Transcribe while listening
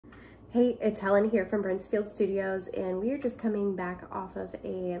Hey, it's Helen here from Brentsfield Studios, and we are just coming back off of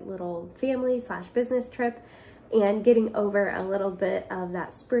a little family/business trip and getting over a little bit of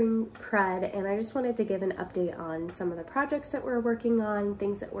that spring crud. And I just wanted to give an update on some of the projects that we're working on,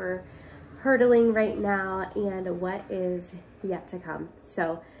 things that we're hurdling right now, and what is yet to come.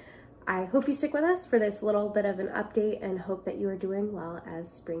 So I hope you stick with us for this little bit of an update and hope that you are doing well as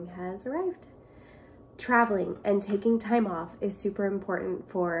spring has arrived. Traveling and taking time off is super important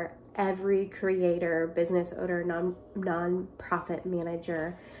for every creator, business owner, non-profit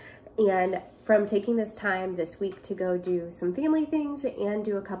manager. And from taking this time this week to go do some family things and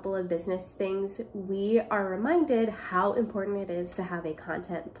do a couple of business things, we are reminded how important it is to have a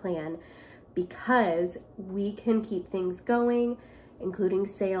content plan, because we can keep things going, including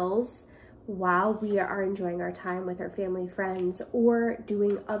sales, while we are enjoying our time with our family, friends, or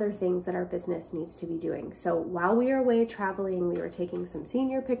doing other things that our business needs to be doing. So while we are away traveling, we were taking some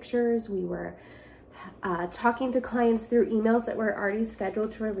senior pictures, we were talking to clients through emails that were already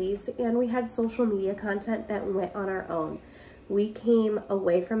scheduled to release, and we had social media content that went on our own. We came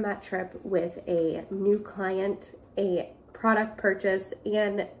away from that trip with a new client, a product purchase,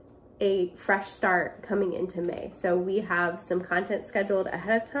 and a fresh start coming into May. So we have some content scheduled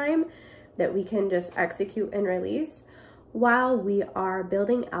ahead of time that we can just execute and release while we are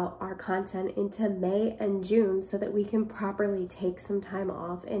building out our content into May and June, so that we can properly take some time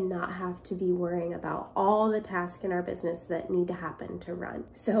off and not have to be worrying about all the tasks in our business that need to happen to run.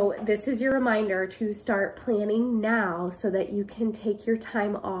 So this is your reminder to start planning now so that you can take your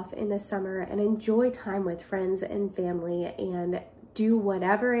time off in the summer and enjoy time with friends and family and do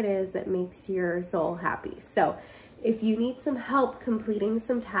whatever it is that makes your soul happy. So if you need some help completing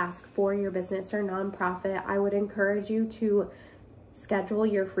some tasks for your business or nonprofit, I would encourage you to schedule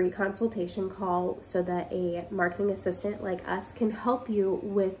your free consultation call so that a marketing assistant like us can help you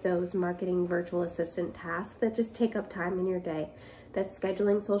with those marketing virtual assistant tasks that just take up time in your day. That's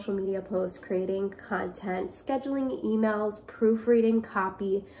scheduling social media posts, creating content, scheduling emails, proofreading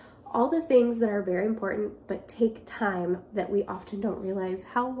copy, all the things that are very important but take time that we often don't realize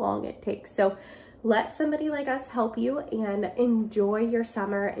how long it takes. So let somebody like us help you and enjoy your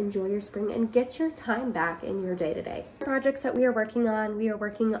summer, enjoy your spring, and get your time back in your day-to-day. Projects that we are working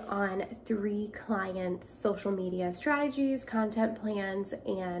on 3 clients' social media strategies, content plans,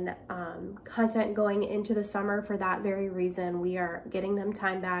 and content going into the summer. For that very reason, we are getting them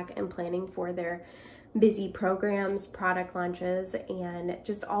time back and planning for their busy programs, product launches, and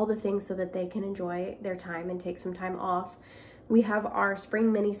just all the things so that they can enjoy their time and take some time off. We have our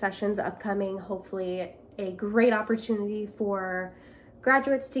spring mini sessions upcoming, hopefully a great opportunity for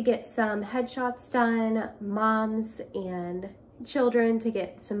graduates to get some headshots done, moms and children to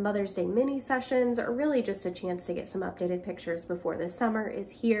get some Mother's Day mini sessions, or really just a chance to get some updated pictures before the summer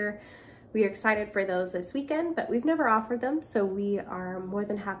is here. We are excited for those this weekend, but we've never offered them, so we are more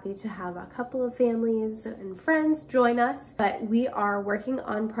than happy to have a couple of families and friends join us. But we are working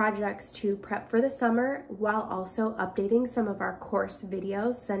on projects to prep for the summer while also updating some of our course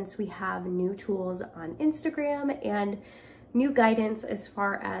videos, since we have new tools on Instagram and new guidance as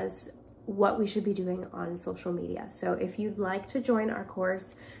far as what we should be doing on social media. So if you'd like to join our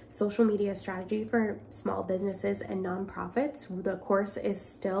course, Social Media Strategy for Small Businesses and Nonprofits, the course is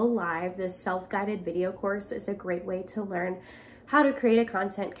still live. This self-guided video course is a great way to learn how to create a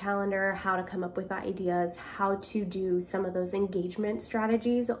content calendar, how to come up with ideas, how to do some of those engagement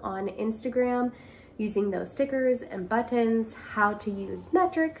strategies on Instagram using those stickers and buttons, how to use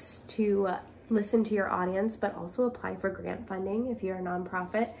metrics to listen to your audience, but also apply for grant funding if you're a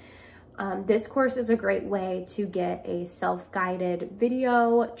nonprofit. This course is a great way to get a self-guided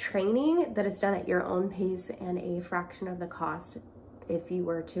video training that is done at your own pace and a fraction of the cost if you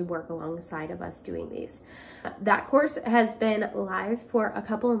were to work alongside of us doing these. That course has been live for a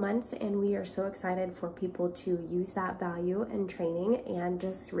couple of months, and we are so excited for people to use that value and training and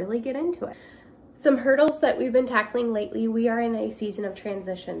just really get into it. Some hurdles that we've been tackling lately: we are in a season of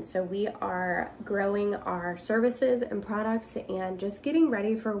transition, so we are growing our services and products and just getting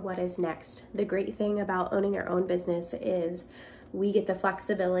ready for what is next. The great thing about owning our own business is we get the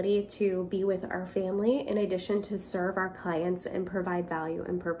flexibility to be with our family in addition to serve our clients and provide value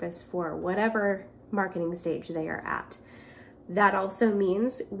and purpose for whatever marketing stage they are at. That also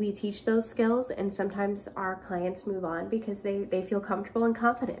means we teach those skills, and sometimes our clients move on because they feel comfortable and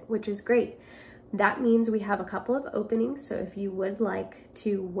confident, which is great. That means we have a couple of openings, so if you would like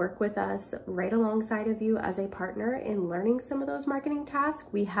to work with us right alongside of you as a partner in learning some of those marketing tasks,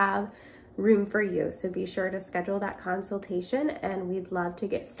 we have room for you. So be sure to schedule that consultation, and we'd love to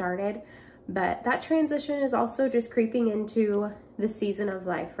get started. But that transition is also just creeping into the season of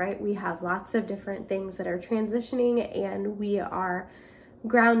life, right? We have lots of different things that are transitioning, and we are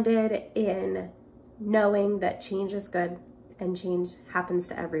grounded in knowing that change is good and change happens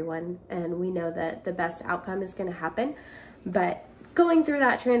to everyone. And we know that the best outcome is going to happen, but going through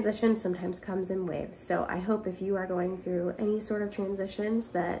that transition sometimes comes in waves. So I hope if you are going through any sort of transitions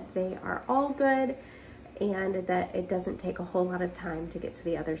that they are all good and that it doesn't take a whole lot of time to get to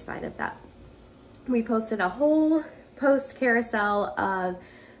the other side of that. We posted a whole post carousel of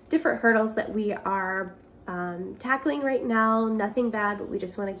different hurdles that we are tackling right now. Nothing bad, but we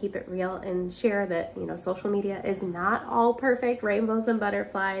just want to keep it real and share that, you know, social media is not all perfect, rainbows and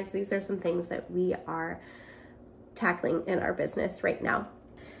butterflies. These are some things that we are tackling in our business right now.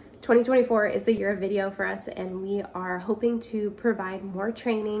 2024 is the year of video for us, and we are hoping to provide more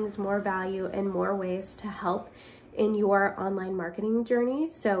trainings, more value, and more ways to help in your online marketing journey.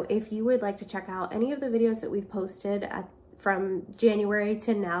 So if you would like to check out any of the videos that we've posted from January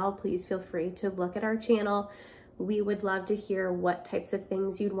to now, please feel free to look at our channel. We would love to hear what types of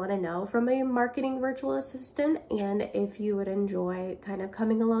things you'd want to know from a marketing virtual assistant, and if you would enjoy kind of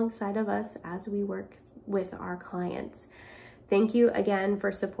coming alongside of us as we work with our clients. Thank you again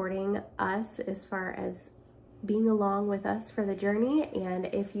for supporting us as far as being along with us for the journey. And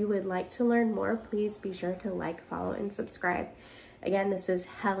if you would like to learn more, please be sure to like, follow, and subscribe. Again, this is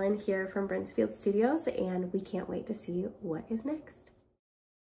Helen here from Brinsfield Studios, and we can't wait to see what is next.